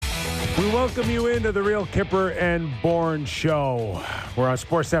We welcome you into the Real Kipper and Bourne Show. We're on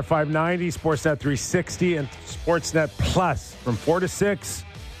Sportsnet 590, Sportsnet 360, and Sportsnet Plus from 4 to 6.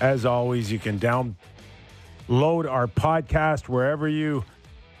 As always, you can download our podcast wherever you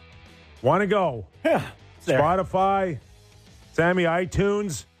want to go. Yeah, Spotify, Sammy,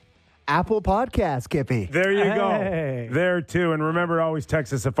 iTunes. Apple Podcast, Kippy. There you go. Hey. There, too. And remember, always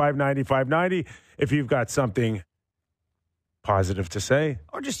text us at 590-590 if you've got something positive to say.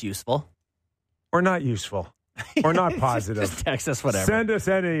 Or just useful. Or not useful. Or not positive. Just text us whatever. Send us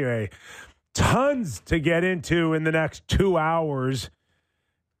anyway. Tons to get into in the next 2 hours,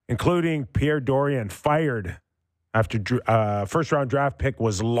 including Pierre Dorion fired after first-round draft pick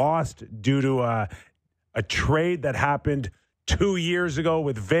was lost due to a trade that happened 2 years ago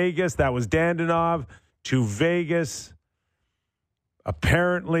with Vegas. That was Dandanov to Vegas.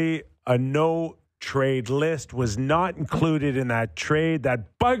 Apparently, a no-trade list was not included in that trade.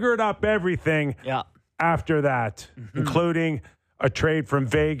 That buggered up everything after that, including a trade from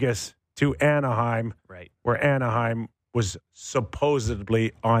Vegas to Anaheim, where Anaheim was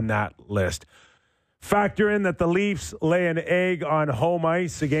supposedly on that list. Factor in that the Leafs lay an egg on home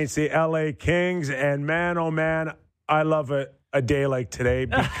ice against the LA Kings, and man, oh man, I love a day like today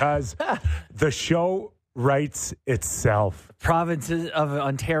because the show writes itself. Provinces of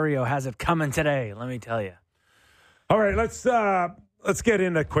Ontario has it coming today, let me tell you. All right, let's get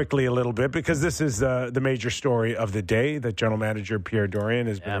into quickly a little bit because this is the major story of the day. That general manager Pierre Dorion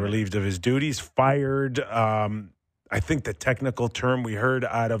has been relieved of his duties, fired. I think the technical term we heard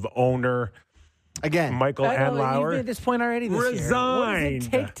out of owner Again. Michael Andlauer. You've made this point already this year. Resigned. What does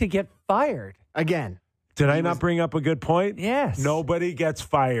it take to get fired? Again. Did I not bring up a good point? Yes. Nobody gets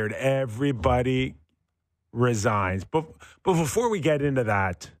fired. Everybody resigns. But before we get into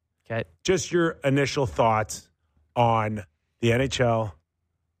that, just your initial thoughts on the NHL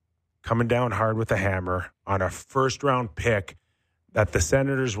coming down hard with a hammer on a first-round pick that the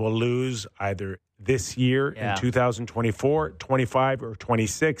Senators will lose either this year in 2024, 25, or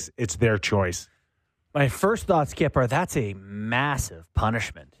 26. It's their choice. My first thought, Skip, are that's a massive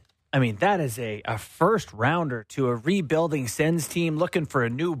punishment. I mean, that is a first rounder to a rebuilding Sens team looking for a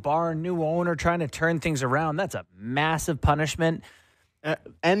new barn, new owner, trying to turn things around. That's a massive punishment.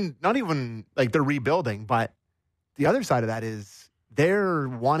 And not even like they're rebuilding, but the other side of that is they're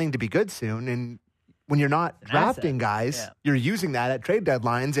wanting to be good soon. And when you're not drafting guys, you're using that at trade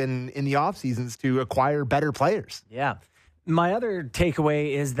deadlines and in the off seasons to acquire better players. Yeah. My other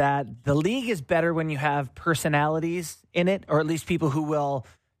takeaway is that the league is better when you have personalities in it, or at least people who will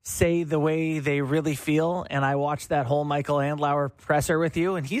say the way they really feel. And I watched that whole Michael Andlauer presser with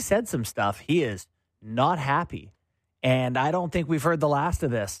you, and he said some stuff. He is not happy. And I don't think we've heard the last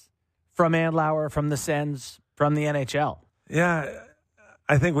of this from Andlauer, from the Sens, from the NHL. Yeah,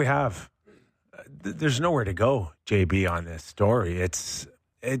 I think we have. There's nowhere to go, JB, on this story. It's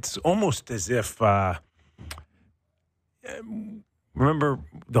almost as if remember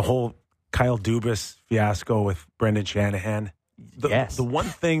the whole Kyle Dubas fiasco with Brendan Shanahan? Yes. The one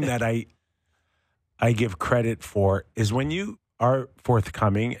thing that I give credit for is when you are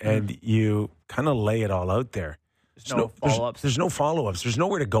forthcoming and you kind of lay it all out there. There's no follow-ups. There's no follow-ups. There's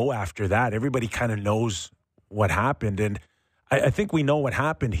nowhere to go after that. Everybody kind of knows what happened. And I think we know what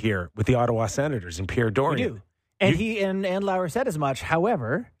happened here with the Ottawa Senators and Pierre Dorion. We do. And Andlauer said as much.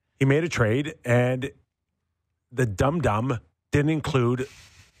 However, he made a trade, and the dum-dum didn't include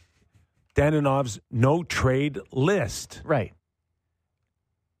Dandanov's no-trade list. Right.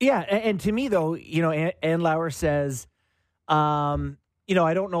 Yeah, and to me, though, Andlauer says, I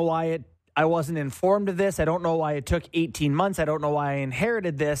don't know why I wasn't informed of this. I don't know why it took 18 months. I don't know why I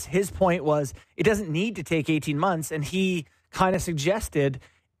inherited this. His point was it doesn't need to take 18 months, and he kind of suggested,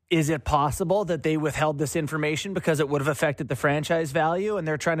 is it possible that they withheld this information because it would have affected the franchise value and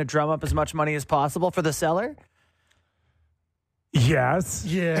they're trying to drum up as much money as possible for the seller? Yes.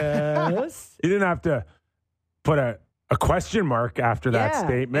 Yes. You didn't have to put a question mark after that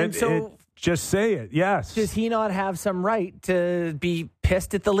statement. So just say it. Yes. Does he not have some right to be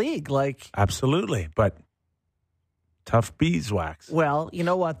pissed at the league? Absolutely. But tough beeswax. Well, you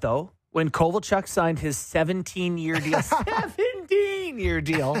know what, though? When Kovalchuk signed his 17-year deal, 17-year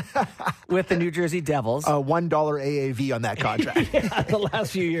deal with the New Jersey Devils. $1 AAV on that contract. The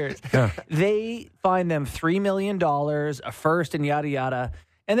last few years. Yeah. They fined them $3 million, a first, and yada, yada.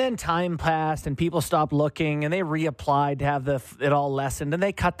 And then time passed, and people stopped looking, and they reapplied to have it all lessened, and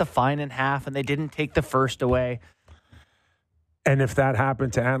they cut the fine in half, and they didn't take the first away. And if that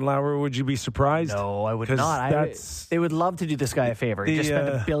happened to Andlauer, would you be surprised? No, I would not. They would love to do this guy a favor. He just spent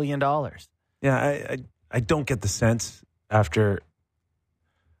 $1 billion. Yeah, I don't get the sense after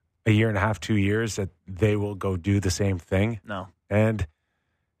a year and a half, 2 years that they will go do the same thing. No. And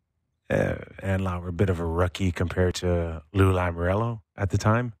Andlauer, a bit of a rookie compared to Lou Lamoriello at the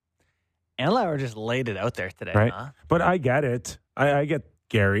time. Andlauer just laid it out there today, right? Huh? But I get it. I get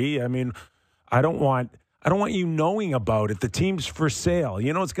Gary. I mean, I don't want you knowing about it. The team's for sale.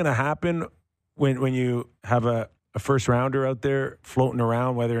 You know what's going to happen when you have a first rounder out there floating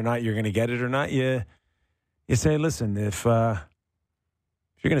around, whether or not you're going to get it or not. You say, listen, if you're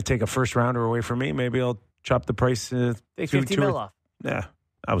going to take a first rounder away from me, maybe I'll chop the price. Take 50 mil off. Yeah,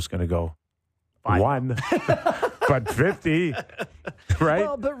 I was going to go 1, but 50, right?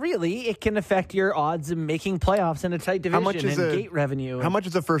 Well, but really, it can affect your odds of making playoffs in a tight division and gate revenue. How much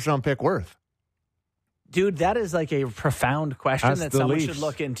is a first-round pick worth? Dude, that is like a profound question that someone Leafs. should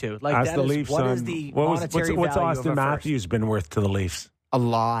look into. Like, Ask the Leafs what is the monetary what's value Austin of a first? Matthews been worth to the Leafs? A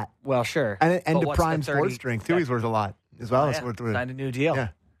lot. Well, sure. And But to what's prime the sports strength, too, he's worth a lot as well. Oh, yeah. Signed a new deal. Yeah.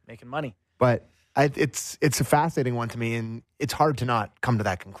 Making money. But it's a fascinating one to me, and it's hard to not come to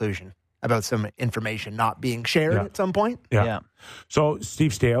that conclusion about some information not being shared at some point. Yeah. So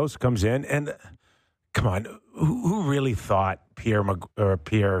Steve Staios comes in, and come on, who really thought Pierre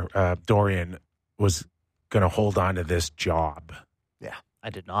Dorion was going to hold on to this job? Yeah, I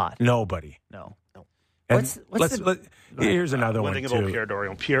did not. Nobody. No. And here's another one thing too. about Pierre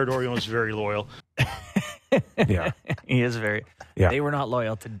Dorion. Pierre Dorion was very loyal. Yeah, he is very. Yeah. They were not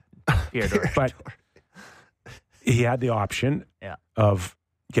loyal to Pierre Dorion, but he had the option of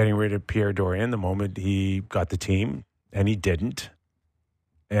getting rid of Pierre Dorion the moment he got the team, and he didn't.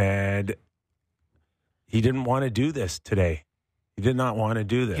 And he didn't want to do this today. He did not want to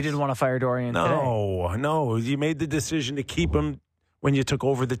do this. He didn't want to fire Dorion today. No. You made the decision to keep him when you took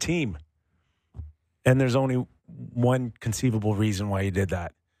over the team. And there's only one conceivable reason why you did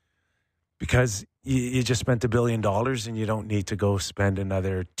that. Because you just spent $1 billion and you don't need to go spend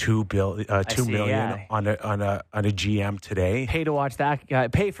another $2 million on a GM today. Pay to watch that guy.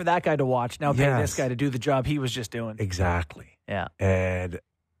 Pay for that guy to watch. Now pay this guy to do the job he was just doing. Exactly. Yeah. And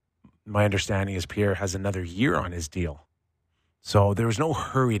my understanding is Pierre has another year on his deal. So there was no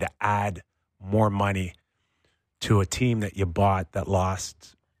hurry to add more money to a team that you bought that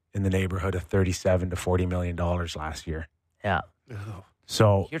lost in the neighborhood of $37 to $40 million last year. Yeah.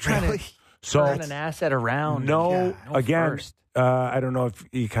 So you're trying to turn an asset around. Again, I don't know if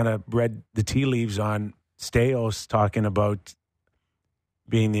you kind of read the tea leaves on Staios talking about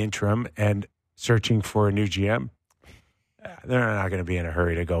being the interim and searching for a new GM. They're not going to be in a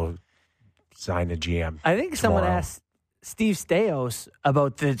hurry to go sign a GM. I think someone asked Steve Staios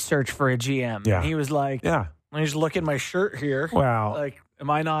about the search for a GM. Yeah. He was like, yeah. Let me just look at my shirt here. Well, like, am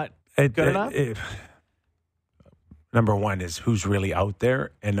I not good enough? Number one is who's really out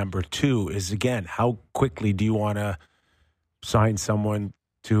there. And number two is, again, how quickly do you want to sign someone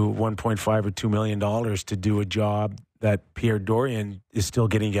to $1.5 or $2 million to do a job that Pierre Dorion is still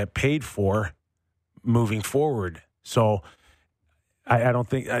getting get paid for moving forward? So I don't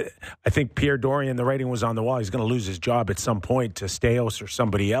think I think Pierre Dorion, the writing was on the wall. He's going to lose his job at some point to Staios or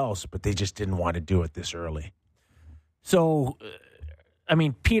somebody else, but they just didn't want to do it this early. So, I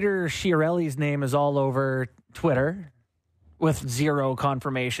mean, Peter Chiarelli's name is all over Twitter with zero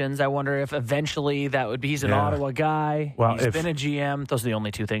confirmations. I wonder if eventually that would be, he's an Ottawa guy. Well, he's been a GM. Those are the only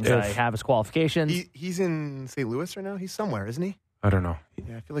two things I have as qualifications. He's in St. Louis right now. He's somewhere, isn't he? I don't know.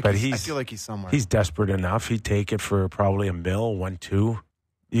 Yeah, I feel like he's somewhere. He's desperate enough. He'd take it for probably $1 million, $1-2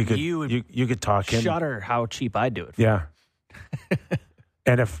 million. You could talk him. Shudder how cheap I'd do it for. Yeah.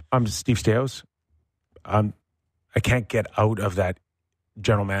 And if I'm Steve Staios, I can't get out of that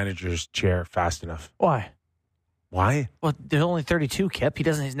general manager's chair fast enough. Why? Well, there's only 32, Kip.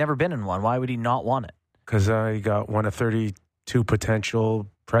 He's never been in one. Why would he not want it? Because he got one of 32 potential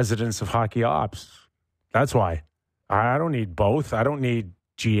presidents of hockey ops. That's why. I don't need both. I don't need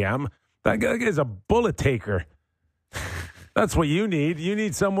GM. That guy is a bullet taker. That's what you need. You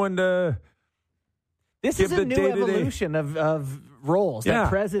need someone to. This is a new evolution of roles. Yeah, the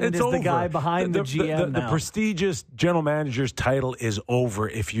president is over. The guy behind the GM. The prestigious general manager's title is over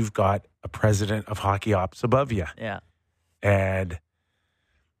if you've got a president of hockey ops above you. Yeah. And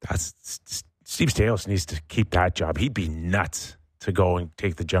Steve Staios needs to keep that job. He'd be nuts to go and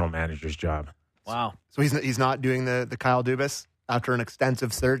take the general manager's job. Wow. So he's not doing the Kyle Dubas after an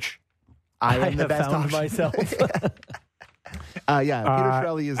extensive search. I am the best found myself. Peter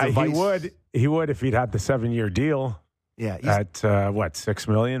Chiarelli is the vice. He would if he'd had the 7-year deal. Yeah. At $6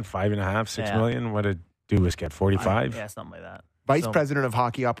 million, 5.5, 6 million. What did Dubas get? 45? Yeah, something like that. Vice president of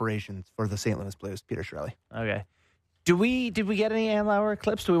hockey operations for the St. Louis Blues, Peter Chiarelli. Okay. Did we get any Andlauer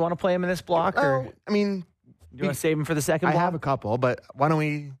clips? Do we want to play him in this block? Or I mean, do you want to save him for the second block? I have a couple, but why don't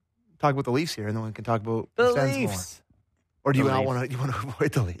we talk about the Leafs here, and then we can talk about The Sens Leafs. more. Or do you not want to? You want to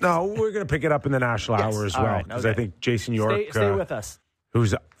avoid the Leafs? No, we're going to pick it up in the national hour as All well right, because okay. I think Jason York, Stay with us.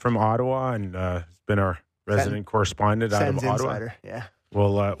 who's from Ottawa and has been our resident correspondent out of Sens Ottawa, insider. Yeah.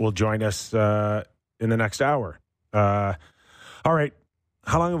 will join us in the next hour. All right.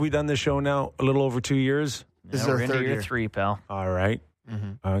 How long have we done this show now? A little over 2 years? This is We're our into third year year. 3, pal. All right.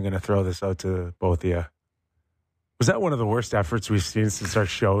 Mm-hmm. I'm going to throw this out to both of you. Was that one of the worst efforts we've seen since our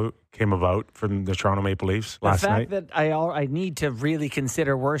show came about from the Toronto Maple Leafs last night? The fact that I need to really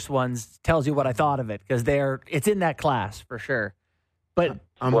consider worse ones tells you what I thought of it, because it's in that class for sure. But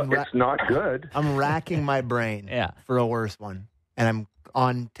It's not good. I'm racking my brain Yeah. for a worse one. And I'm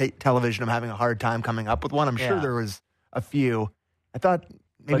on television. I'm having a hard time coming up with one. I'm sure Yeah. there was a few. I thought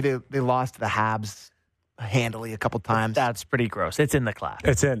maybe they lost to the Habs handily a couple times. that's pretty gross. It's in the class.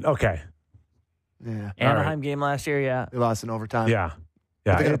 It's in. Okay. Yeah. Anaheim game last year, yeah. They lost in overtime. Yeah.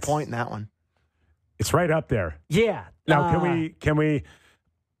 But Yeah. they got a It's, point in that one. it's right up there. Yeah. Now, can we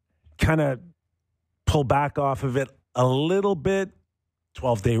kind of pull back off of it a little bit?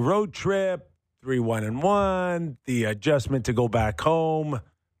 12-day road trip, 3-1-1, the adjustment to go back home,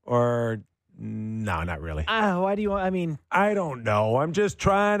 or no, not really. Why do you want, I don't know. I'm just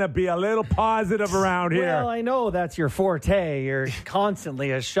trying to be a little positive around here. well, I know that's your forte. You're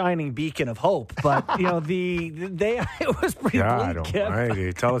constantly a shining beacon of hope, but it was pretty God bleak. Kev.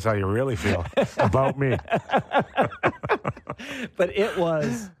 almighty. Tell us how you really feel about me. But it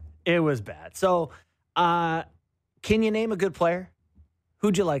was bad. So, can you name a good player?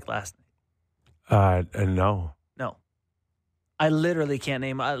 Who'd you like last night? No. No. I literally can't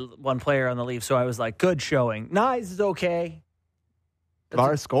name one player on the Leafs, so I was like, good showing. Nice is okay.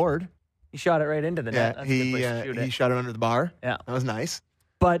 Bar scored. He shot it right into the net. Yeah, That's a good place to shoot he it. shot it under the bar. Yeah. That was nice.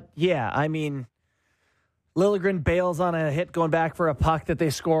 But, Liljegren bails on a hit going back for a puck that they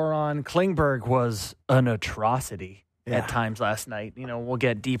score on. Klingberg was an atrocity at times last night. We'll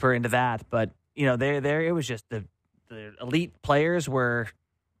get deeper into that. But, it was just the elite players were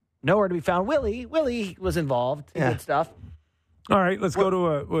nowhere to be found. Willie was involved. He did stuff. All right, let's go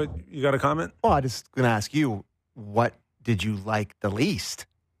to what you got a comment? Well, I'm just going to ask you, what did you like the least?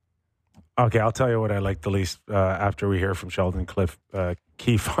 Okay, I'll tell you what I liked the least after we hear from Sheldon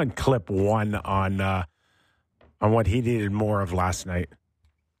Keefe on clip 1 on what he needed more of last night.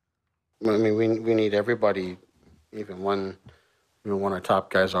 I mean, we need everybody, even when our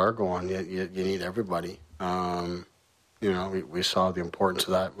top guys are going. You need everybody. We saw the importance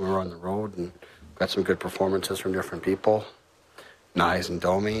of that when we were on the road and got some good performances from different people. Nyes and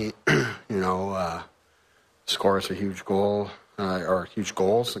Domi, score us a huge goal or huge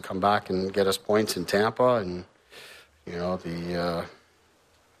goals to come back and get us points in Tampa, and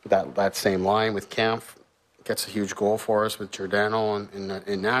that same line with Kampf gets a huge goal for us with Giordano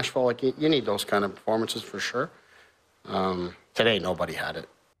in Nashville. Like you need those kind of performances for sure. Today, nobody had it.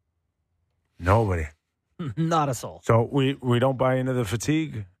 Nobody. Not a soul. So we don't buy into the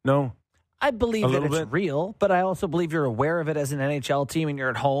fatigue? No? I believe A that little it's bit? real, but I also believe you're aware of it as an NHL team and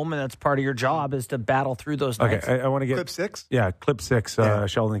you're at home, and that's part of your job is to battle through those nights. Okay, I want to get... Clip 6? Yeah, clip 6,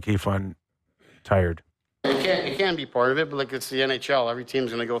 Sheldon Keefe on tired. It can be part of it, but like it's the NHL. Every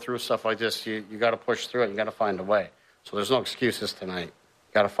team's going to go through stuff like this. You got to push through it. You got to find a way. So there's no excuses tonight.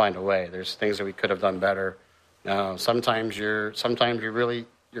 You got to find a way. There's things that we could have done better. Sometimes you really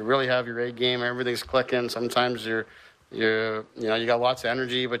have your A game. Everything's clicking. Sometimes you got lots of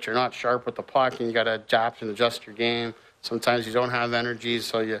energy, but you're not sharp with the puck, and you got to adapt and adjust your game. Sometimes you don't have energy,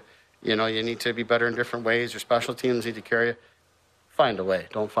 so you need to be better in different ways. Your special teams need to carry you. Find a way.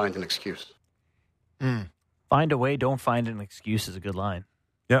 Don't find an excuse. Find a way, don't find an excuse is a good line.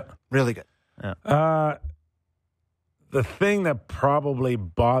 Yeah. Really good. The thing that probably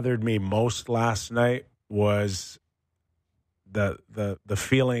bothered me most last night was the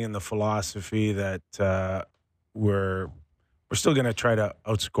feeling and the philosophy that we're still going to try to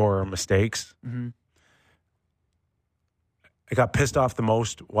outscore our mistakes. Mm-hmm. I got pissed off the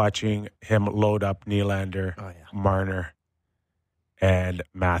most watching him load up Nylander, Marner, and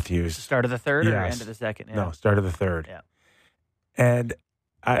Matthews. Start of the third or Yes. end of the second? Yeah. No, start of the third. Yeah. And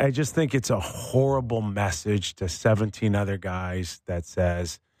I just think it's a horrible message to 17 other guys that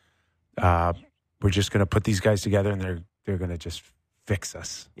says we're just going to put these guys together and they're going to just fix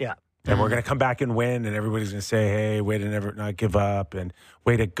us. Yeah. And we're going to come back and win, and everybody's going to say, hey, way to never not give up, and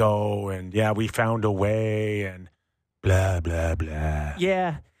way to go, and yeah, we found a way, and blah, blah, blah.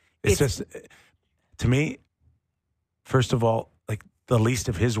 Yeah. It's just, to me, first of all, like the least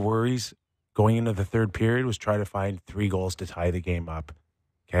of his worries going into the third period was try to find 3 goals to tie the game up.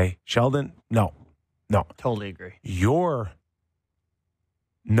 Okay? Sheldon, no. Totally agree. Your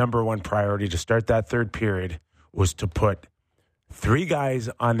number one priority to start that third period was to put 3 guys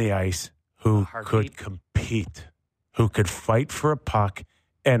on the ice who could compete, who could fight for a puck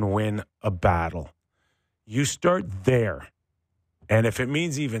and win a battle. You start there. And if it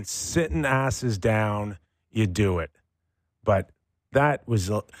means even sitting asses down, you do it. But that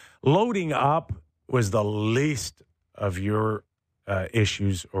was loading up was the least of your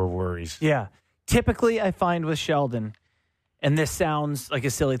issues or worries. Yeah. Typically, I find with Sheldon, and this sounds like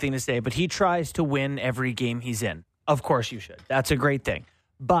a silly thing to say, but he tries to win every game he's in. Of course you should. That's a great thing.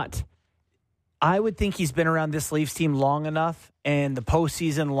 But I would think he's been around this Leafs team long enough and the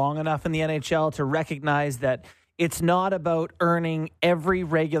postseason long enough in the NHL to recognize that it's not about earning every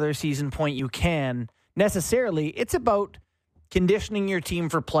regular season point you can necessarily. It's about conditioning your team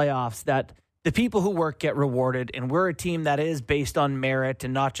for playoffs, that the people who work get rewarded, and we're a team that is based on merit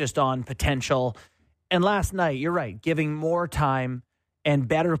and not just on potential. And last night, you're right, giving more time and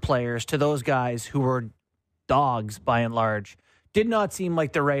better players to those guys who were dogs by and large did not seem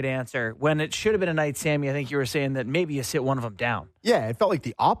like the right answer. When it should have been a night, Sammy, I think you were saying that maybe you sit one of them down. Yeah, it felt like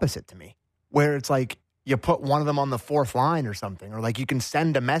the opposite to me, where it's like you put one of them on the fourth line or something, or like you can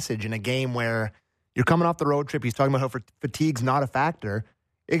send a message in a game where you're coming off the road trip. He's talking about how fatigue's not a factor.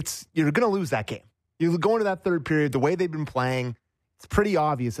 You're going to lose that game. You go into that third period, the way they've been playing, it's pretty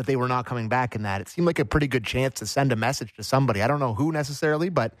obvious that they were not coming back in that. It seemed like a pretty good chance to send a message to somebody. I don't know who necessarily,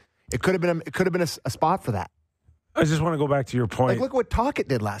 but it could have been a spot for that. I just want to go back to your point. Like, look what Tocchet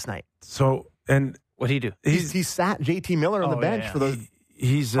did last night. So, and what did he do? He sat JT Miller on the bench for the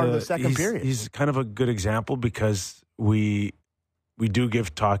part of the second period. He's kind of a good example because we do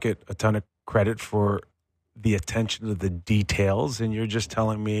give Tocchet a ton of credit for the attention to the details, and you're just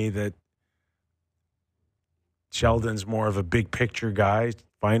telling me that Sheldon's more of a big picture guy,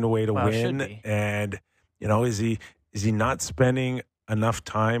 find a way to win, and is he not spending enough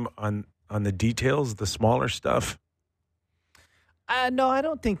time on the details, the smaller stuff? No, I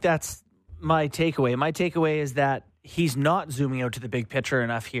don't think that's my takeaway. My takeaway is that he's not zooming out to the big picture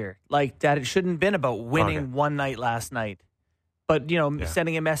enough here. Like that, it shouldn't have been about winning one night last night, but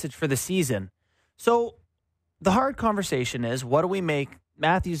sending a message for the season. So the hard conversation is, what do we make?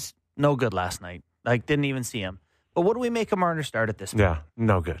 Matthews, no good last night. Like, didn't even see him. But what do we make of Marner start at this point? Yeah,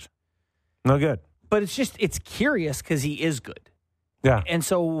 no good. No good. But it's curious because he is good. Yeah. And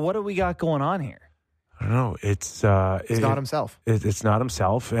so what do we got going on here? I don't know. It's not himself. It's not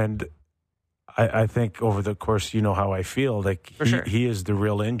himself. And I think over the course, you know how I feel. Like, he is the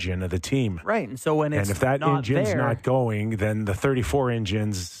real engine of the team. Right. And so when if that engine's not going, then the 34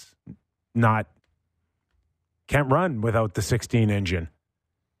 engine's can't run without the 16 engine.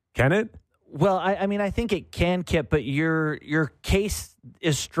 Can it? Well, I mean, I think it can, Kip, but your case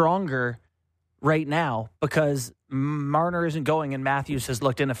is stronger right now because Marner isn't going and Matthews has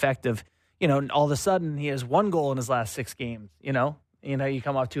looked ineffective. All of a sudden he has 1 goal in his last 6 games. You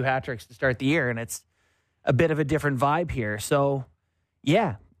come off 2 hat tricks to start the year, and it's a bit of a different vibe here. So,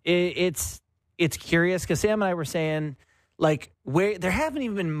 yeah, it's curious because Sam and I were saying, like, where there haven't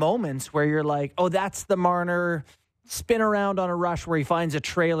even been moments where you're like, oh, that's the Marner spin around on a rush where he finds a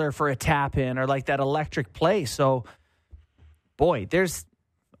trailer for a tap in or like that electric play. So, boy,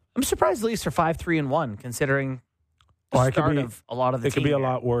 I'm surprised the Leafs are 5-3-1 considering the start of a lot of the team. It could be a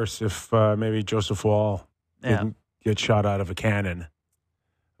lot worse if maybe Joseph Woll didn't get shot out of a cannon.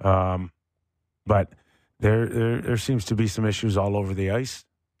 But there seems to be some issues all over the ice,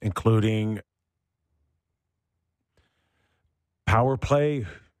 including power play.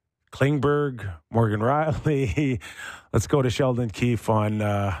 Klingberg, Morgan Rielly. Let's go to Sheldon Keefe on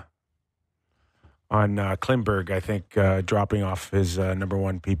Klingberg, I think, dropping off his number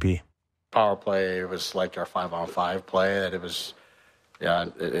 1 PP. Power play was like our 5-on-5 play. That it was,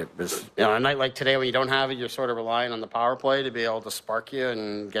 it was, a night like today when you don't have it, you're sort of relying on the power play to be able to spark you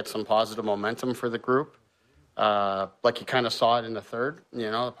and get some positive momentum for the group. Like you kind of saw it in the third,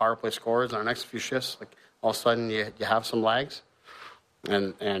 the power play scores on our next few shifts. Like all of a sudden you have some lags.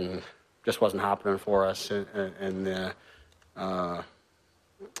 And just wasn't happening for us on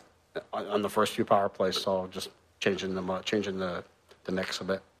the first few power plays. So just changing the mix a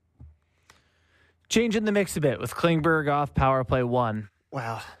bit. Changing the mix a bit with Klingberg off power play 1.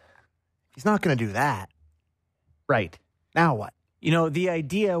 Well, he's not going to do that. Right. Now what? The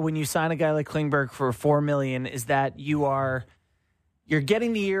idea when you sign a guy like Klingberg for $4 million is that you're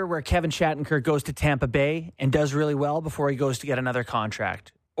getting the year where Kevin Shattenkirk goes to Tampa Bay and does really well before he goes to get another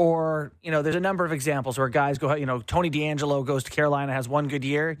contract. Or, there's a number of examples where guys go, Tony DeAngelo goes to Carolina, has 1 good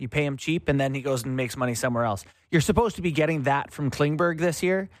year, you pay him cheap, and then he goes and makes money somewhere else. You're supposed to be getting that from Klingberg this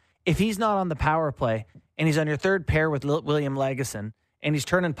year. If he's not on the power play and he's on your third pair with William Lagesson and he's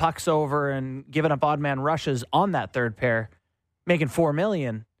turning pucks over and giving up odd man rushes on that third pair, making $4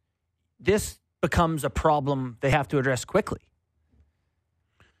 million, this becomes a problem they have to address quickly.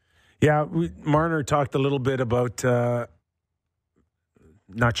 Yeah, Marner talked a little bit about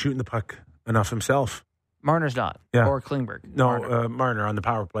not shooting the puck enough himself. Marner's not, or Klingberg. No, Marner on the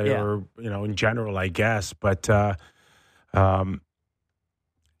power play, or in general, I guess. But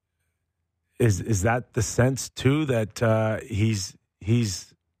is that the sense too that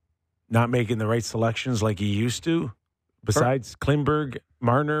he's not making the right selections like he used to? Besides Klingberg,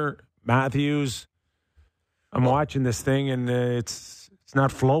 Marner, Matthews, I'm watching this thing and it's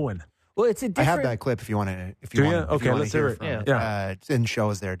not flowing. Well, it's a different. I have that clip if you want to. Okay, let's hear it. It's in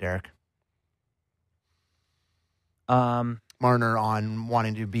shows there, Derek. Marner on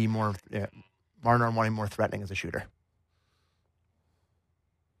wanting to be more. Marner on wanting more threatening as a shooter.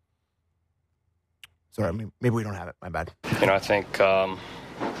 Sorry, maybe we don't have it. My bad. I think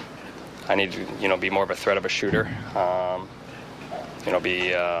I need to, be more of a threat of a shooter.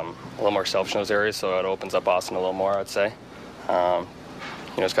 Be a little more selfish in those areas, so it opens up Austin a little more, I'd say.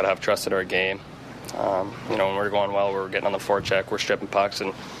 Just got to have trust in our game. When we're going well, we're getting on the forecheck, we're stripping pucks,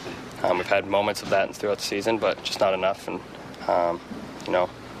 and we've had moments of that throughout the season, but just not enough. And, we know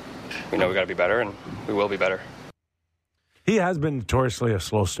we got to be better, and we will be better. He has been notoriously a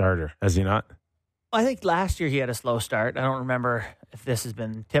slow starter, has he not? I think last year he had a slow start. I don't remember if this has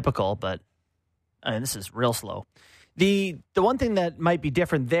been typical, but this is real slow. The one thing that might be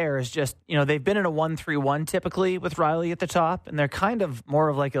different there is just, they've been in a 1-3-1 typically with Riley at the top, and they're kind of more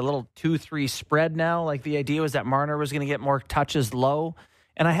of like a little 2-3 spread now. Like the idea was that Marner was going to get more touches low,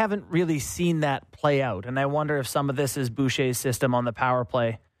 and I haven't really seen that play out. And I wonder if some of this is Boucher's system on the power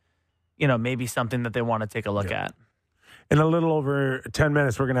play, maybe something that they want to take a look at. In a little over 10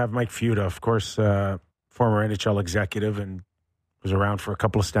 minutes, we're going to have Mike Futa, of course, former NHL executive, and was around for a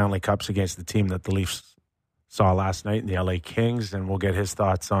couple of Stanley Cups against the team that the Leafs saw last night in the LA Kings, and we'll get his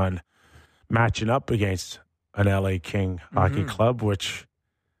thoughts on matching up against an LA King hockey club, which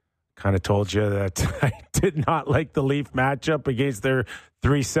kind of told you that I did not like the Leaf matchup against their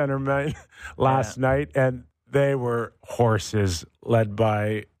three centermen last night, and they were horses led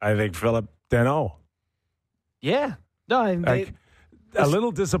by, I think, Philip Deneau. Yeah. No, a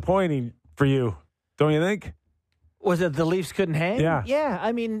little disappointing for you, don't you think? Was it the Leafs couldn't hang? Yeah. Yeah,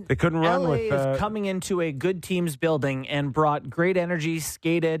 I mean, they couldn't run LA with... is coming into a good team's building and brought great energy,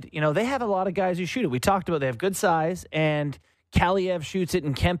 skated. They have a lot of guys who shoot it. We talked about they have good size, and Kaliev shoots it,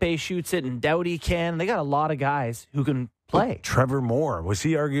 and Kempe shoots it, and Doughty can. They got a lot of guys who can play. Trevor Moore, was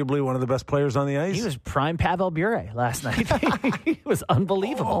he arguably one of the best players on the ice? He was prime Pavel Bure last night. He was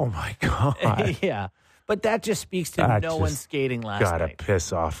unbelievable. Oh, my God. Yeah. But that just speaks to no one skating last night. Gotta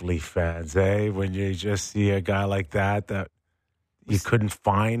piss off Leaf fans, when you just see a guy like that you couldn't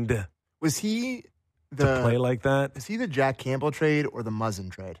find. Was he to play like that? Is he the Jack Campbell trade or the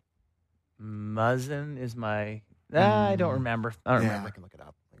Muzzin trade? Muzzin is my... I don't remember. I don't remember. I can look it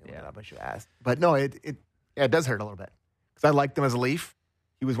up. I should ask. But no, it does hurt a little bit. Because I liked him as a Leaf.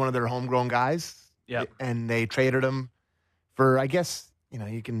 He was one of their homegrown guys. Yeah. And they traded him for, I guess,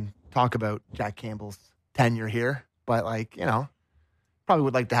 you can talk about Jack Campbell's tenure here, but probably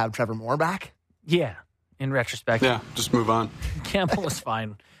would like to have Trevor Moore back. Yeah, in retrospect. Yeah, just move on. Campbell was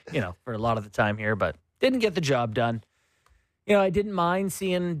fine, for a lot of the time here, but didn't get the job done. I didn't mind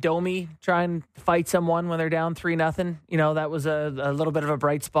seeing Domi try and fight someone when they're down 3-0. That was a little bit of a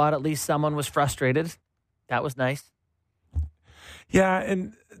bright spot. At least someone was frustrated. That was nice. Yeah,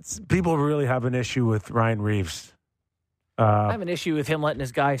 and people really have an issue with Ryan Reeves. I have an issue with him letting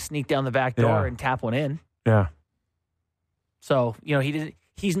his guy sneak down the back door and tap one in. Yeah. So,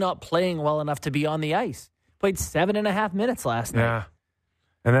 he's not playing well enough to be on the ice. Played 7.5 minutes last night. Yeah.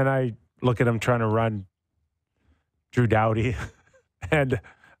 And then I look at him trying to run Drew Doughty, and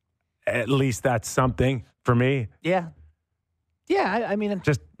at least that's something for me. Yeah. Yeah, I mean...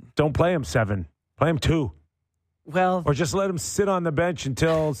 Just don't play him 7. Play him 2. Well... Or just let him sit on the bench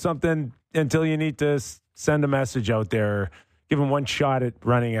until you need to send a message out there. Give him one shot at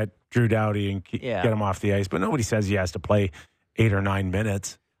running at Drew Doughty and get him off the ice. But nobody says he has to play 8 or 9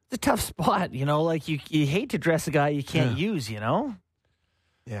 minutes. It's a tough spot, Like you hate to dress a guy you can't use, Yeah.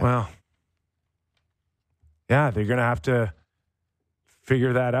 Well, they're going to have to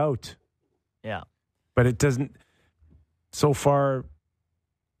figure that out. Yeah. But it doesn't. So far,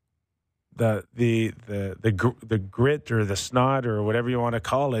 the grit or the snot or whatever you want to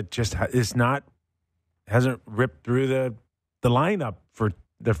call it just hasn't ripped through the lineup for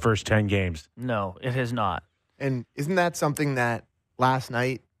the first 10 games. No, it has not. And isn't that something that last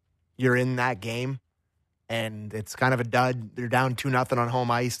night you're in that game and it's kind of a dud. They're down 2-0 on home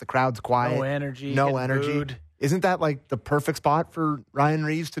ice. The crowd's quiet. No energy. No energy. Booed. Isn't that like the perfect spot for Ryan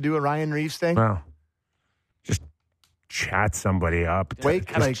Reeves to do a Ryan Reeves thing? Well, just chat somebody up.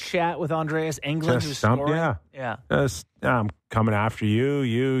 Have a chat with Andreas Englund, who's scoring. Yeah. I'm coming after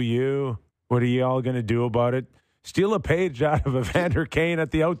you. What are you all going to do about it? Steal a page out of Evander Kane at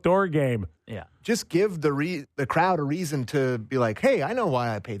the outdoor game. Yeah. Just give the crowd a reason to be like, hey, I know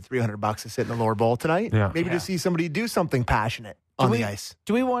why I paid $300 to sit in the lower bowl tonight. Yeah. Maybe to see somebody do something passionate on the ice.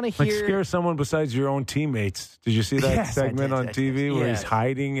 Do we want to hear... Like scare someone besides your own teammates. Did you see that Yes, segment on TV where Yes. he's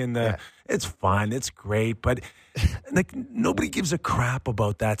hiding in the... Yeah. It's fun. It's great. But like nobody gives a crap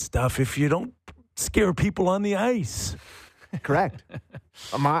about that stuff if you don't scare people on the ice. Correct.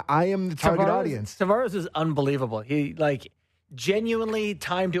 I am the target audience. Tavares is unbelievable. He genuinely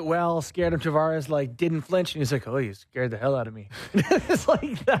timed it well, scared him. Tavares didn't flinch, and he's like, "Oh, you scared the hell out of me." It's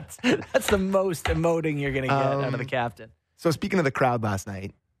like that's the most emoting you're gonna get out of the captain. So speaking of the crowd last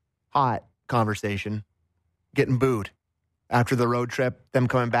night, hot conversation, getting booed after the road trip, them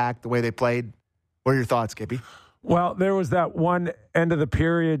coming back, the way they played. What are your thoughts, Skippy? Well, there was that one end of the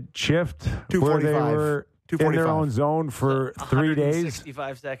period shift where they were in their own zone for 3 days.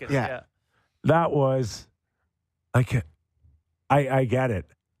 65 seconds. Yeah. Yeah. That was like, I get it.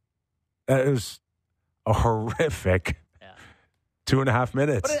 It was a horrific 2.5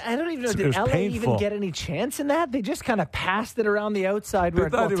 minutes. But I don't even know, It did was LA painful. even get any chance in that? They just kind of passed it around the outside. They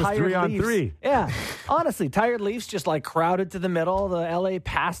thought it was 3-on-3. Yeah. Honestly, tired Leafs just crowded to the middle. The LA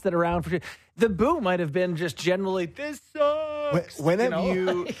passed it around. The boo might have been just generally, this sucks. When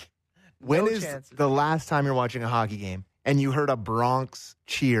No is chances. the last time you're watching a hockey game and you heard a Bronx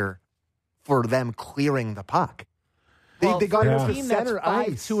cheer for them clearing the puck? They got it to center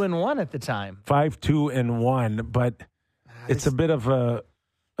ice. 5-2-1 at the time. 5-2-1, but it's a bit of a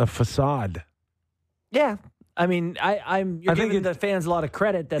facade. Yeah. I mean, you're giving the fans a lot of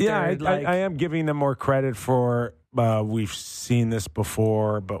credit that they're I am giving them more credit for we've seen this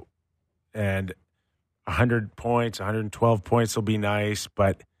before, and 100 points, 112 points will be nice,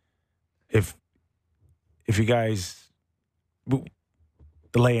 but if you guys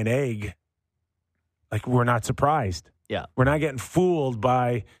lay an egg, we're not surprised. Yeah. We're not getting fooled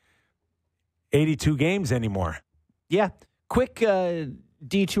by 82 games anymore. Yeah. Quick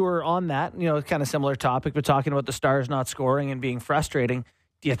detour on that, kind of similar topic, but talking about the Stars not scoring and being frustrating.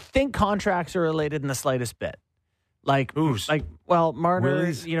 Do you think contracts are related in the slightest bit? Marner,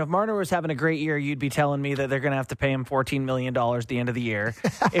 Willie's? if Marner was having a great year, you'd be telling me that they're going to have to pay him $14 million at the end of the year.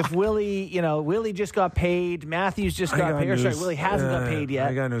 If Willie just got paid, Matthews just got paid. Willie hasn't got paid yet.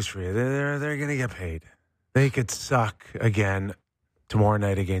 I got news for you. They're going to get paid. They could suck again tomorrow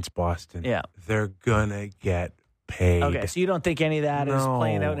night against Boston. Yeah. They're going to get paid. Okay, so you don't think any of that is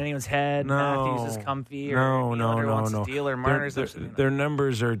playing out in anyone's head? Matthews is comfy, or wants to deal, or Marner's their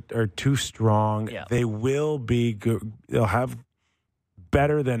numbers are too strong. Yeah. They will be good. They'll have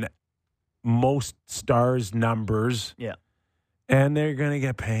better than most Stars numbers. Yeah, and they're going to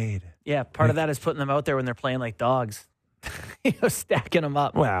get paid. Yeah, part of that is putting them out there when they're playing like dogs, stacking them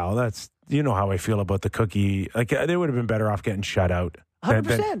up. Well, that's how I feel about the Cookie. They would have been better off getting shut out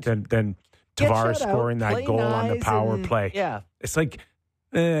 100% than Tavares scoring that goal on the power play. Yeah. It's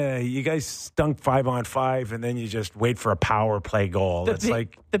you guys stunk 5-on-5 and then you just wait for a power play goal.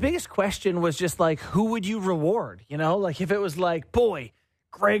 The biggest question was just who would you reward? If it was boy,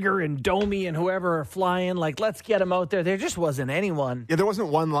 Gregor and Domi and whoever are flying, let's get them out there. There just wasn't anyone. Yeah, there wasn't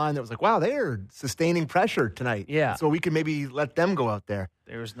one line that was wow, they're sustaining pressure tonight. Yeah. So we could maybe let them go out there.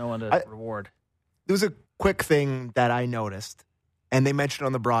 There was no one to reward. There was a quick thing that I noticed, and they mentioned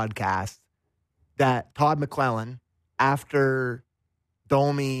on the broadcast, that Todd McClellan, after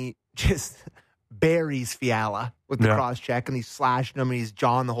Domi just buries Fiala with the cross check and he's slashing him and he's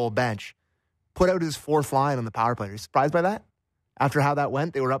jawing the whole bench, put out his fourth line on the power play. Are you surprised by that? After how that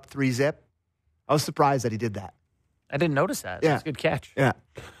went, they were up 3-0. I was surprised that he did that. I didn't notice that. Yeah. That's a good catch. Yeah.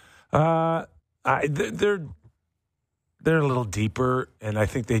 They're a little deeper, and I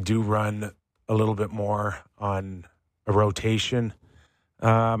think they do run a little bit more on a rotation.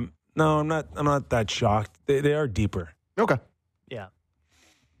 No, I'm not that shocked. They are deeper. Okay. Yeah.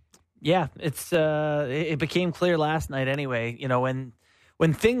 Yeah, it became clear last night anyway,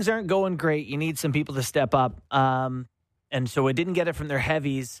 when things aren't going great, you need some people to step up. And so I didn't get it from their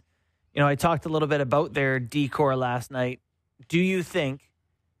heavies. I talked a little bit about their decor last night. Do you think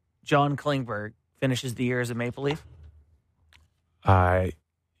John Klingberg finishes the year as a Maple Leaf?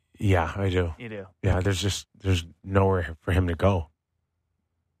 Yeah, I do. You do? Yeah, there's nowhere for him to go.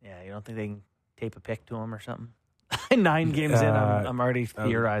 Yeah, you don't think they can tape a pick to him or something? 9 games in, I'm already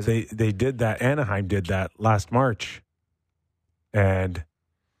theorizing. They did that. Anaheim did that last March. And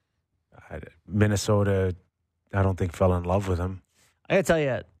Minnesota, I don't think, fell in love with him. I got to tell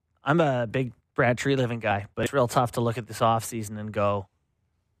you, I'm a big Brad Treliving guy, but it's real tough to look at this offseason and go,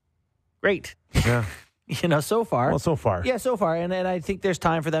 great. Yeah. So far. Well, so far. Yeah, so far. And I think there's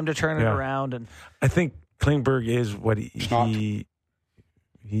time for them to turn it around. And I think Klingberg is what we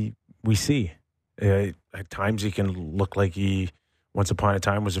see. At times he can look like he, once upon a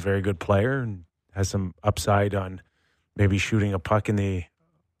time, was a very good player and has some upside on maybe shooting a puck in the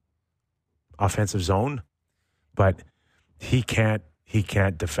offensive zone, but he can't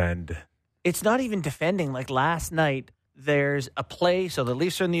defend. It's not even defending. Like last night, there's a play. So the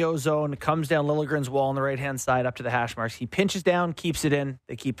Leafs are in the O zone. It comes down Liljegren's wall on the right-hand side up to the hash marks. He pinches down, keeps it in.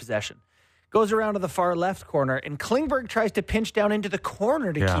 They keep possession. Goes around to the far left corner, and Klingberg tries to pinch down into the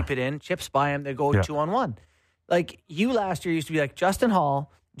corner to keep it in. Chips by him. They go 2-on-1. Like, you last year used to be like, Justin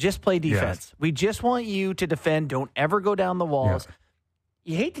Hall, just play defense. Yes. We just want you to defend. Don't ever go down the walls. Yeah.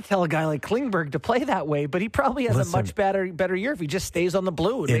 You hate to tell a guy like Klingberg to play that way, but he probably has a much better year if he just stays on the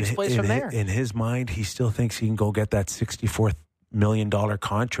blue and makes plays from there. In his mind, he still thinks he can go get that $64 million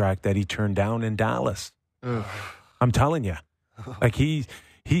contract that he turned down in Dallas. I'm telling you. Like, he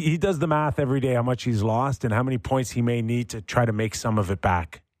does the math every day, how much he's lost and how many points he may need to try to make some of it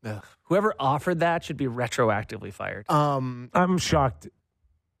back. Ugh. Whoever offered that should be retroactively fired. I'm shocked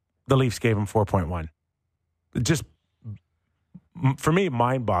the Leafs gave him 4.1. Just, for me,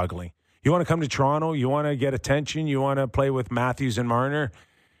 mind-boggling. You want to come to Toronto, you want to get attention, you want to play with Matthews and Marner,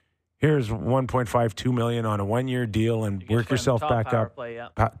 here's $1.52 million on a 1-year deal and work yourself back up. Play, yeah.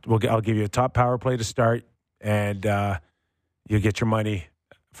 I'll give you a top power play to start, and you get your money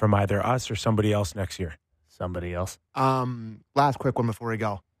from either us or somebody else next year. Somebody else. Last quick one before we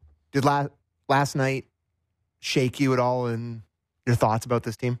go. Did last night shake you at all in your thoughts about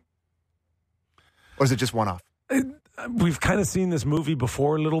this team? Or is it just one-off? We've kind of seen this movie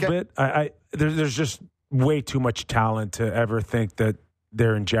before a little bit. There's just way too much talent to ever think that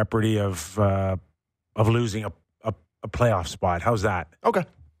they're in jeopardy of losing a playoff spot. How's that? Okay.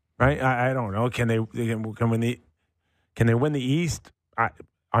 Right? I don't know. Can they win the East?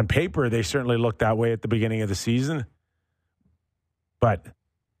 On paper, they certainly looked that way at the beginning of the season. But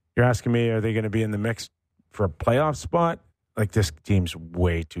you're asking me, are they going to be in the mix for a playoff spot? Like, this team's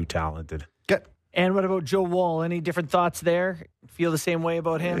way too talented. Okay. And what about Joe Woll? Any different thoughts there? Feel the same way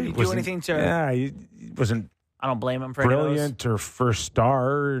about him? You do anything to... Yeah, he wasn't... I don't blame him for brilliant or first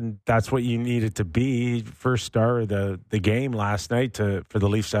star, and that's what you needed to be. First star of the game last night for the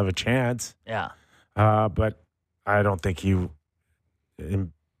Leafs to have a chance. Yeah. But I don't think he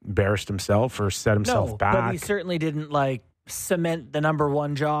embarrassed himself or set himself back. But he certainly didn't, cement the number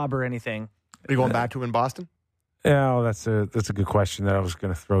one job or anything. Are you going back to in Boston? Yeah, well, that's a good question that I was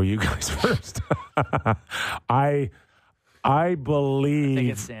going to throw you guys first. I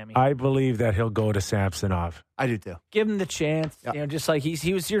believe that he'll go to Samsonov. I do too. Give him the chance. Yep. Just like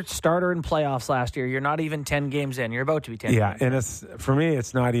he was your starter in playoffs last year. You're not even 10 games in. You're about to be 10 games in. And for me,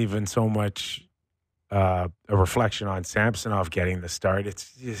 it's not even so much a reflection on Samsonov getting the start.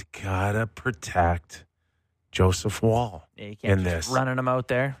 It's just got to protect Joseph Woll you can't in just this. Running him out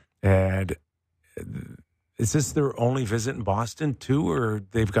there. And is this their only visit in Boston, too, or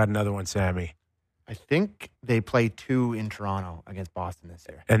they've got another one, Sammy? I think they play 2 in Toronto against Boston this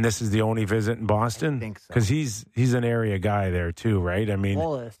year. And this is the only visit in Boston? I think so. Because he's an area guy there, too, right? I mean,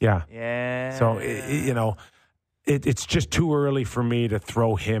 Wallace. Yeah. Yeah. So, it's just too early for me to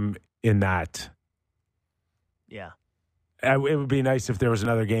throw him in that. Yeah. It would be nice if there was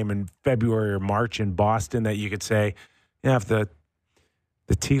another game in February or March in Boston that you could say, if the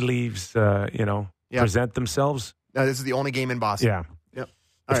tea leaves, present themselves. No, this is the only game in Boston. Yeah. Yep.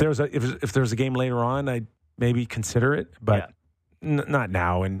 If there was a game later on, I'd maybe consider it, but not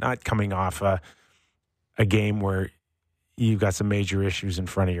now, and not coming off a game where you've got some major issues in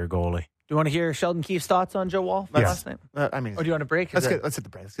front of your goalie. Do you want to hear Sheldon Keefe's thoughts on Joe Woll last night? Or do you want a break? Let's hit the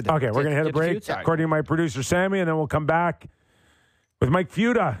break. Okay, we're going to hit a break, according to my producer, Sammy, and then we'll come back with Mike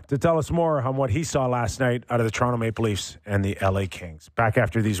Futa to tell us more on what he saw last night out of the Toronto Maple Leafs and the LA Kings. Back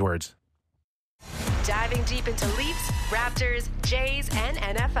after these words. Diving deep into Leafs, Raptors, Jays, and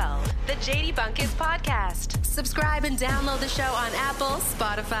NFL. The JD Bunkis Podcast. Subscribe and download the show on Apple,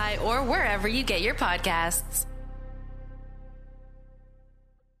 Spotify, or wherever you get your podcasts.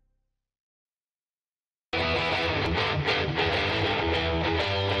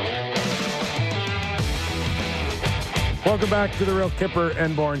 Welcome back to the Real Kipper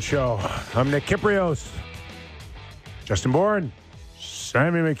and Bourne Show. I'm Nick Kiprios. Justin Bourne,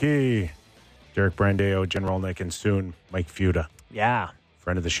 Sammy McKee. Derek Brandeo, Jen Rolnick, and soon Mike Futa. Yeah.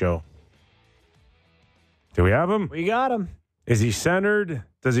 Friend of the show. Do we have him? We got him. Is he centered?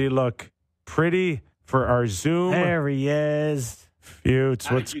 Does he look pretty for our Zoom? There he is.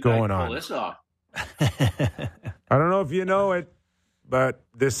 Futes, what's going on? This off? I don't know if you know it, but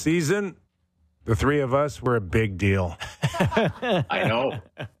this season, the three of us were a big deal. I know.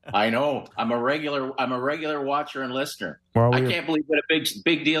 I'm a regular watcher and listener. Well, I can't believe what a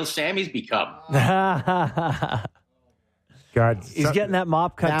big deal Sammy's become. God, he's getting that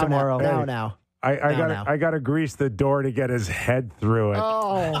mop cut tomorrow. Now. I got to grease the door to get his head through it.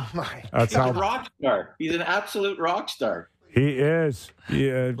 Oh my! That's He's a rock star. He's an absolute rock star. He is.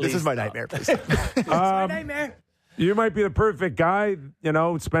 Yeah. This is my nightmare. Please. My nightmare. You might be the perfect guy,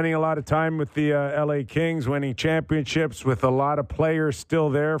 spending a lot of time with the LA Kings, winning championships with a lot of players still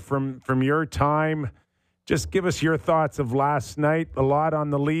there from your time. Just give us your thoughts of last night. A lot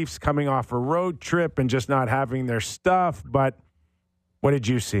on the Leafs coming off a road trip and just not having their stuff. But what did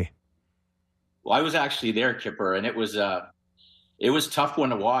you see? Well, I was actually there, Kipper, and it was a tough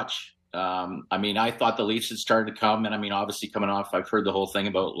one to watch. I thought the Leafs had started to come, and obviously coming off, I've heard the whole thing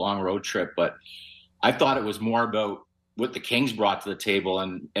about long road trip, but I thought it was more about what the Kings brought to the table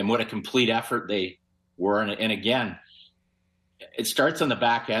and what a complete effort they were. And again, it starts on the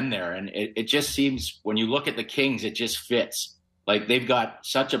back end there, and it just seems when you look at the Kings, it just fits. Like they've got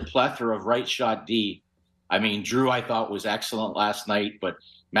such a plethora of right shot D. Drew, I thought, was excellent last night, but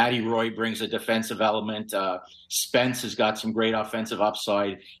Matty Roy brings a defensive element. Spence has got some great offensive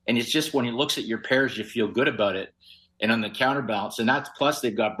upside. And it's just when he looks at your pairs, you feel good about it. And on the counterbalance, and that's plus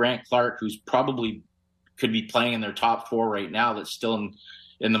they've got Brandt Clark, who's probably could be playing in their top four right now that's still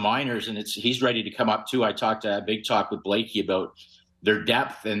in the minors. And he's ready to come up too. I talked a big talk with Blakey about their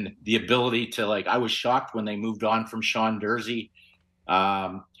depth and the ability to I was shocked when they moved on from Sean Durzi.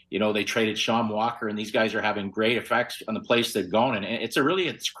 They traded Sean Walker, and these guys are having great effects on the place they're going. And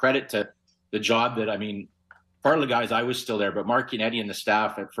it's credit to the job that, part of the guys, I was still there, but Mark Yannetti and the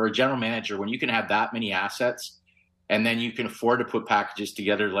staff, for a general manager, when you can have that many assets and then you can afford to put packages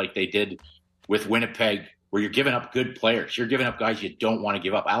together like they did with Winnipeg, where you're giving up good players. You're giving up guys you don't want to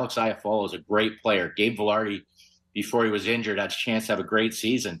give up. Alex Iafallo is a great player. Gabe Vilardi, before he was injured, had a chance to have a great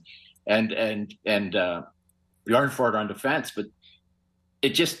season. And Bjarnford on defense, but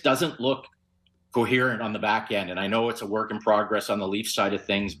it just doesn't look coherent on the back end. And I know it's a work in progress on the Leafs side of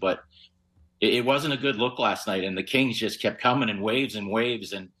things, but it wasn't a good look last night. And the Kings just kept coming in waves and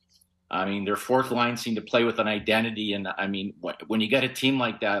waves. And their fourth line seemed to play with an identity. And when you get a team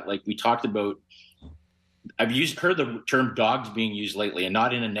like that, like we talked about, I've heard the term dogs being used lately, and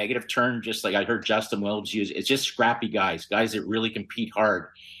not in a negative term, just like I heard Justin Williams use. It's just scrappy guys that really compete hard.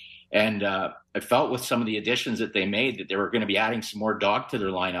 And I felt with some of the additions that they made that they were going to be adding some more dog to their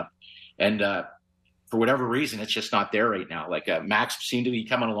lineup. And for whatever reason, it's just not there right now. Max seemed to be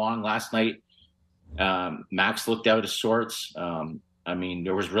coming along last night. Max looked out of sorts.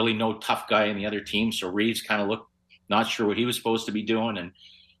 There was really no tough guy in the other team. So Reeves kind of looked not sure what he was supposed to be doing.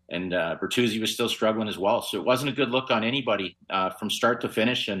 And Bertuzzi was still struggling as well. So it wasn't a good look on anybody from start to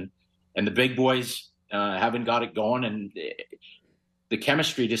finish. And the big boys haven't got it going. And the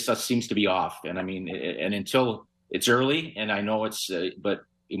chemistry just seems to be off. And and until it's early, and I know but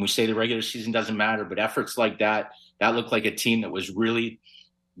we say the regular season doesn't matter, but efforts like that looked like a team that was really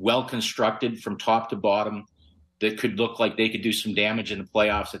well constructed from top to bottom, that could look like they could do some damage in the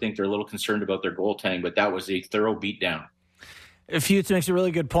playoffs. I think they're a little concerned about their goaltending, but that was a thorough beatdown. Futes makes a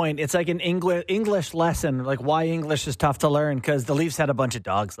really good point. It's like an English lesson, like why English is tough to learn, because the Leafs had a bunch of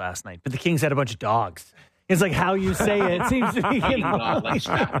dogs last night, but the Kings had a bunch of dogs. It's like how you say it. It seems to be, like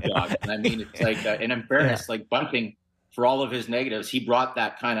snap dog. It's like, and in fairness, like Bunting, for all of his negatives, he brought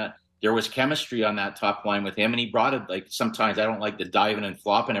that kind of. There was chemistry on that top line with him, and he brought it. Like sometimes I don't like the diving and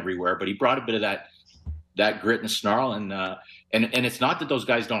flopping everywhere, but he brought a bit of that grit and snarl, and it's not that those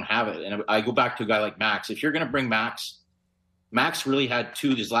guys don't have it. And I go back to a guy like Max. If you're going to bring Max really had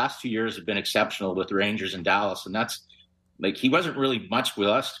his last 2 years have been exceptional with the Rangers and Dallas, and that's like he wasn't really much with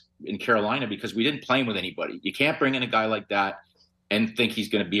us in Carolina because we didn't play him with anybody. You can't bring in a guy like that and think he's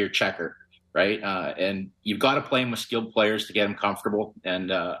going to be your checker, right? And you've got to play him with skilled players to get him comfortable,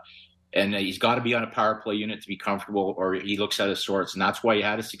 and he's got to be on a power play unit to be comfortable, or he looks out of sorts. And that's why he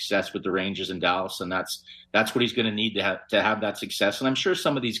had a success with the Rangers and Dallas, and that's what he's going to need to have that success. And I'm sure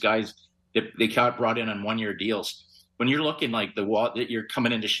some of these guys they got brought in on 1-year deals. When you're looking like you're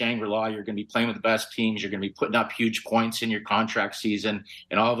coming into Shangri-La, you're going to be playing with the best teams, you're going to be putting up huge points in your contract season,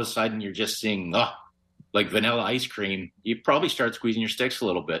 and all of a sudden you're just seeing like vanilla ice cream. You probably start squeezing your sticks a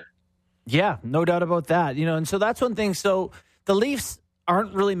little bit. Yeah, no doubt about that. And so that's one thing. So the Leafs,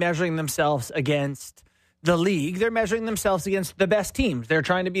 aren't really measuring themselves against the league. They're measuring themselves against the best teams. They're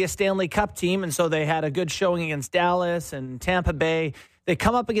trying to be a Stanley Cup team, and so they had a good showing against Dallas and Tampa Bay. They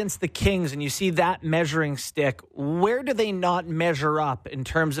come up against the Kings, and you see that measuring stick. Where do they not measure up in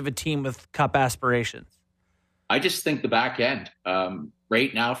terms of a team with Cup aspirations? I just think the back end.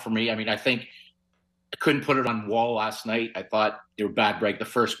 Right now, for me, I mean, I think I couldn't put it on Wall last night. I thought they were bad break. The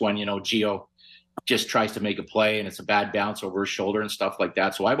first one, Gio just tries to make a play and it's a bad bounce over his shoulder and stuff like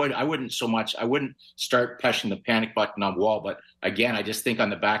that. So I wouldn't start pushing the panic button on Wall. But again, I just think on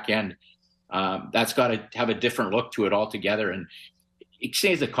the back end, that's got to have a different look to it altogether. And you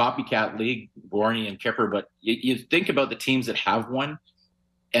say it's a copycat league, Borny and Kipper, but you think about the teams that have won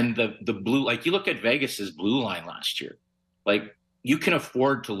and the blue, like you look at Vegas's blue line last year, like you can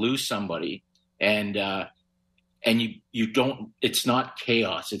afford to lose somebody and you don't, it's not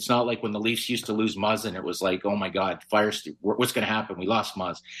chaos. It's not like when the Leafs used to lose Muzzin, it was like, oh my God, what's going to happen? We lost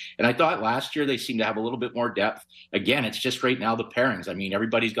Muzz. And I thought last year they seemed to have a little bit more depth. Again, it's just right now the pairings. I mean,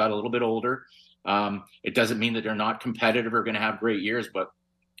 everybody's got a little bit older. It doesn't mean that they're not competitive or going to have great years, but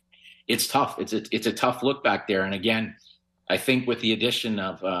it's tough. It's a tough look back there. And again, I think with the addition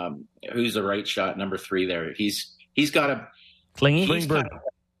of who's the right shot, number 3 there, he's got a Klingberg.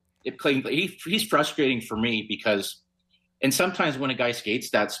 He's frustrating for me because, and sometimes when a guy skates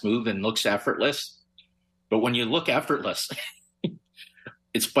that smooth and looks effortless, but when you look effortless,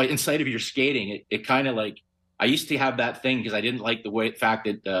 it's by inside of your skating. It kind of like, I used to have that thing because I didn't like the fact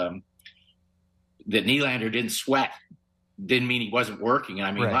that that Nylander didn't sweat. Didn't mean he wasn't working. And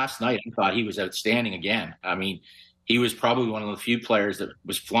I mean, Last night I thought he was outstanding again. I mean, he was probably one of the few players that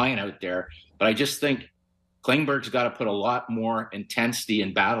was flying out there. But I just think Klingberg's got to put a lot more intensity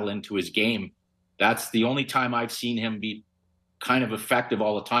and battle into his game. That's the only time I've seen him be kind of effective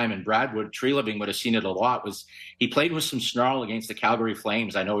all the time. And Bradwood, Treliving would have seen it a lot, was he played with some snarl against the Calgary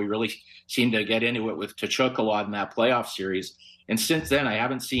Flames. I know he really seemed to get into it with Tkachuk a lot in that playoff series. And since then, I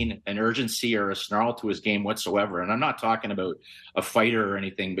haven't seen an urgency or a snarl to his game whatsoever. And I'm not talking about a fighter or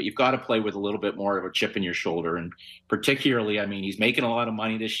anything, but you've got to play with a little bit more of a chip in your shoulder. And particularly, I mean, he's making a lot of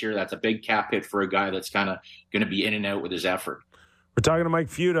money this year. That's a big cap hit for a guy that's kind of going to be in and out with his effort. We're talking to Mike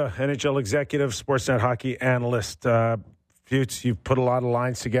Futa, NHL executive, Sportsnet hockey analyst. Futes, you've put a lot of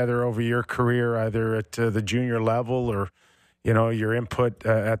lines together over your career, either at the junior level or, your input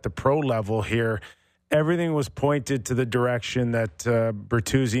at the pro level here. Everything was pointed to the direction that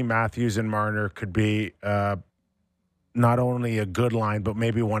Bertuzzi, Matthews, and Marner could be not only a good line, but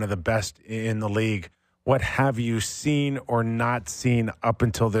maybe one of the best in the league. What have you seen or not seen up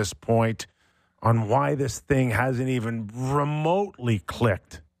until this point on why this thing hasn't even remotely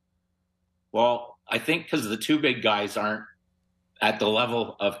clicked? Well, I think because the two big guys aren't at the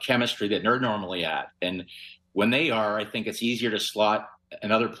level of chemistry that they're normally at. And when they are, I think it's easier to slot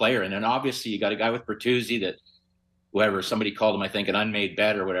another player. And then obviously you got a guy with Bertuzzi that somebody called him, I think, an unmade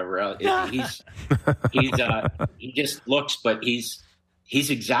bed or whatever. He just looks, but he's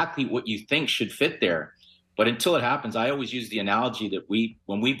exactly what you think should fit there. But until it happens, I always use the analogy that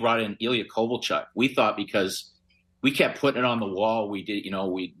when we brought in Ilya Kovalchuk, we thought because we kept putting it on the wall,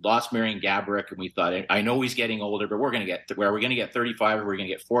 we lost Marian Gaborik, and we thought, I know he's getting older, but we're going to get 35 or we're going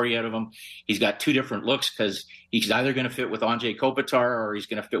to get 40 out of him. He's got two different looks because he's either going to fit with Andrei Kopitar or he's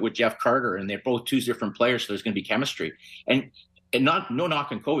going to fit with Jeff Carter, and they're both two different players, so there's going to be chemistry. And no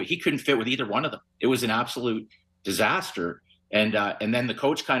knock on Kobe, he couldn't fit with either one of them. It was an absolute disaster. And then the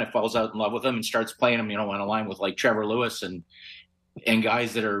coach kind of falls out in love with him and starts playing him, on a line with like Trevor Lewis and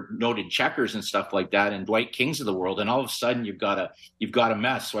guys that are noted checkers and stuff like that, and Dwight Kings of the world, and all of a sudden you've got a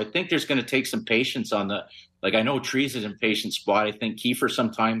mess. So I think there's going to take some patience on I know Trees is in patient spot. I think Kiefer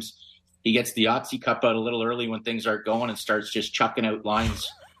sometimes he gets the Yahtzee cup out a little early when things aren't going and starts just chucking out lines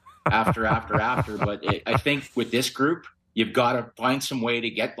after. But I think with this group, you've got to find some way to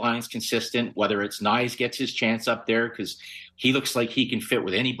get lines consistent, whether it's Nyes gets his chance up there because he looks like he can fit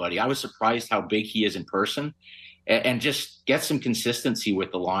with anybody. I was surprised how big he is in person. And just get some consistency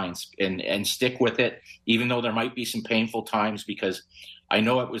with the lines and stick with it, even though there might be some painful times, because I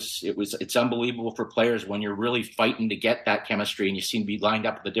know it's unbelievable for players when you're really fighting to get that chemistry and you seem to be lined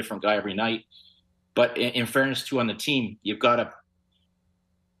up with a different guy every night. But in fairness too on the team, you've got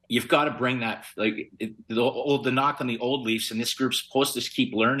to bring that, like the knock on the old Leafs, and this group's supposed to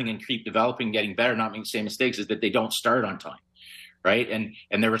keep learning and keep developing, getting better, not making the same mistakes, is that they don't start on time. Right.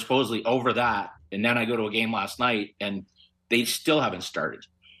 And they were supposedly over that. And then I go to a game last night and they still haven't started.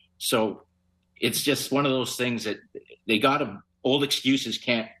 So it's just one of those things that old excuses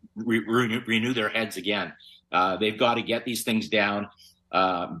can't renew their heads again. They've got to get these things down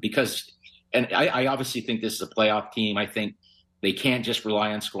because I obviously think this is a playoff team. I think they can't just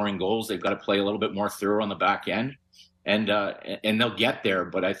rely on scoring goals. They've got to play a little bit more thorough on the back end. And they'll get there,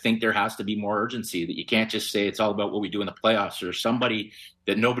 but I think there has to be more urgency, that you can't just say it's all about what we do in the playoffs, or somebody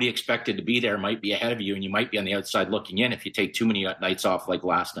that nobody expected to be there might be ahead of you, and you might be on the outside looking in if you take too many nights off like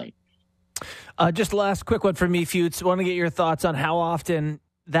last night. Just last quick one from me, Futes. I want to get your thoughts on how often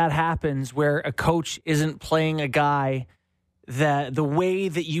that happens where a coach isn't playing a guy that the way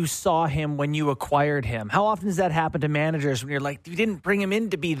that you saw him when you acquired him. How often does that happen to managers when you're like, you didn't bring him in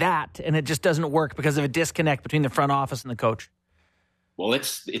to be that, and it just doesn't work because of a disconnect between the front office and the coach? Well,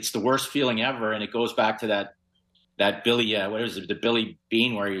 it's the worst feeling ever, and it goes back to that Billy, what is it, the Billy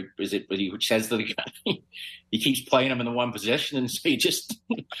Bean, where he says to the guy, he keeps playing him in the one position, and so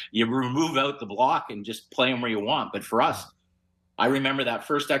you remove out the block and just play him where you want. But for us, I remember that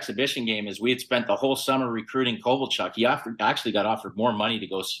first exhibition game is we had spent the whole summer recruiting Kovalchuk. He actually got offered more money to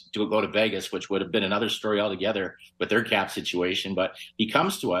go to Vegas, which would have been another story altogether with their cap situation. But he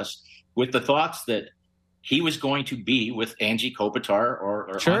comes to us with the thoughts that he was going to be with Angie Kopitar or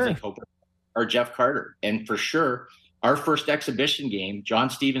Anze Kopitar or Jeff Carter. And for sure, our first exhibition game,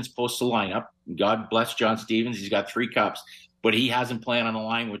 John Stevens posts the lineup. God bless John Stevens. He's got 3 cups, but he hasn't played on the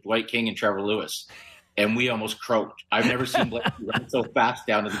line with Dwight King and Trevor Lewis. And we almost croaked. I've never seen Blake run so fast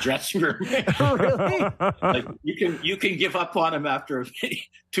down to the dressing room. Really? Like you can give up on him after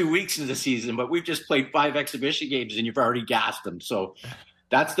 2 weeks in the season, but we've just played 5 exhibition games and you've already gassed him. So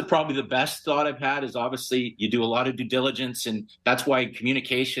that's probably the best thought I've had, is obviously you do a lot of due diligence, and that's why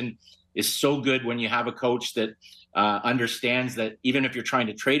communication is so good when you have a coach that understands that even if you're trying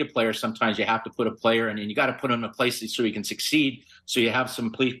to trade a player, sometimes you have to put a player in, and you got to put him in a place so he can succeed, so you have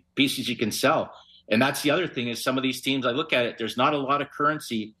some pieces you can sell. And that's the other thing, is some of these teams, I look at it, there's not a lot of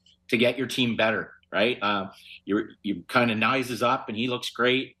currency to get your team better, right? You kind of Nyes up and he looks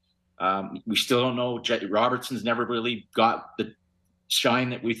great. We still don't know. Robertson's never really got the shine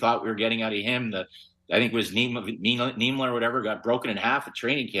that we thought we were getting out of him. I think it was Niemler or whatever, got broken in half at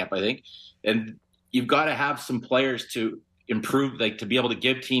training camp, I think. And you've got to have some players to improve, like to be able to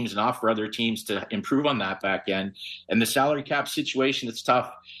give teams and offer other teams to improve on that back end. And the salary cap situation, it's tough.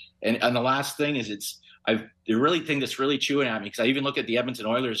 And the last thing is the really thing that's really chewing at me, because I even look at the Edmonton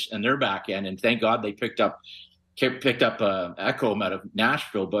Oilers and their back end, and thank God they picked up Ekholm out of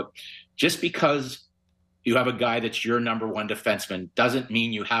Nashville. But just because you have a guy that's your number one defenseman doesn't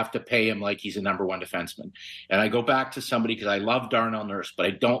mean you have to pay him like he's a number one defenseman. And I go back to somebody, because I love Darnell Nurse, but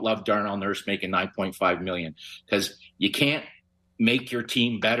I don't love Darnell Nurse making $9.5 million, because you can't make your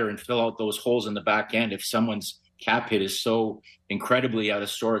team better and fill out those holes in the back end if someone's cap hit is so incredibly out of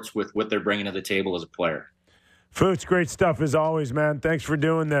sorts with what they're bringing to the table as a player. Foots, great stuff as always, man. Thanks for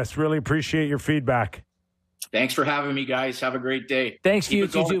doing this. Really appreciate your feedback. Thanks for having me, guys. Have a great day. Thanks,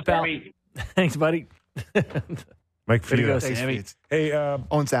 Foots. You too, pal. Thanks, buddy. Mike Feuds. Thanks, Feuds. Hey,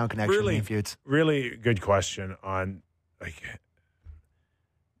 Own Sound Connection. Really, really good question on, like,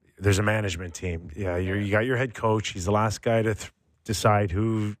 there's a management team. Yeah, you got your head coach. He's the last guy to decide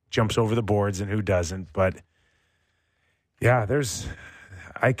who jumps over the boards and who doesn't. But yeah,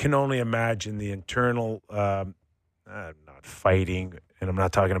 I can only imagine the internal, not fighting, and I'm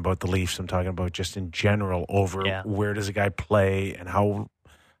not talking about the Leafs, I'm talking about just in general over where does a guy play and how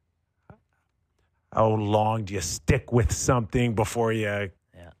long do you stick with something before you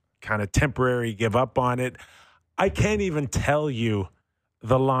kind of temporary give up on it. I can't even tell you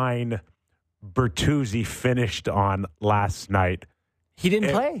the line Bertuzzi finished on last night. He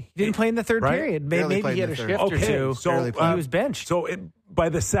didn't play. He didn't play in the third period. Maybe he had a shift or two. So he was benched. So by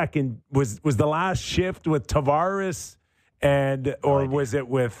the second, was the last shift with Tavares, or was it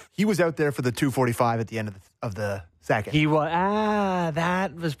with? He was out there for the 2:45 at the end of the second. He was.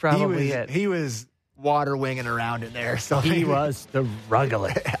 That was probably it. He was water winging around in there. So he was the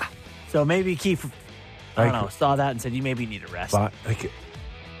ruggler. Yeah. So maybe Keefe, I don't know, saw that and said, "You maybe need a rest."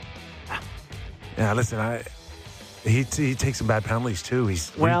 Yeah, listen, he takes some bad penalties too.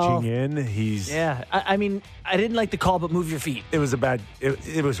 He's reaching in. I mean, I didn't like the call, but move your feet. It was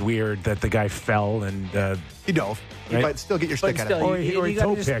it was weird that the guy fell and he dove. Right? You might still get your stick out of it. Or he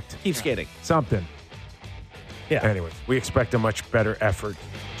toe picked. Keep skating. Something. Yeah. Anyways, we expect a much better effort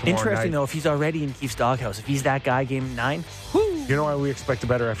tomorrow Interesting night. Though, if he's already in Keefe's doghouse, if he's that guy, game 9. Whoo. You know why we expect a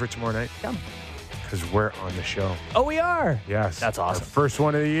better effort tomorrow night? Come. Because we're on the show. Oh, we are. Yes, that's awesome. Our first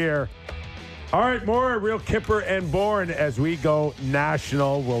one of the year. All right, more Real Kipper and Bourne as we go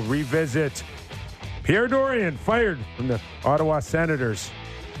national. We'll revisit Pierre Dorion, fired from the Ottawa Senators.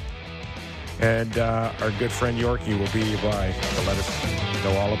 And our good friend Yorkie will be by to let us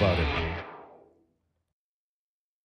know all about it.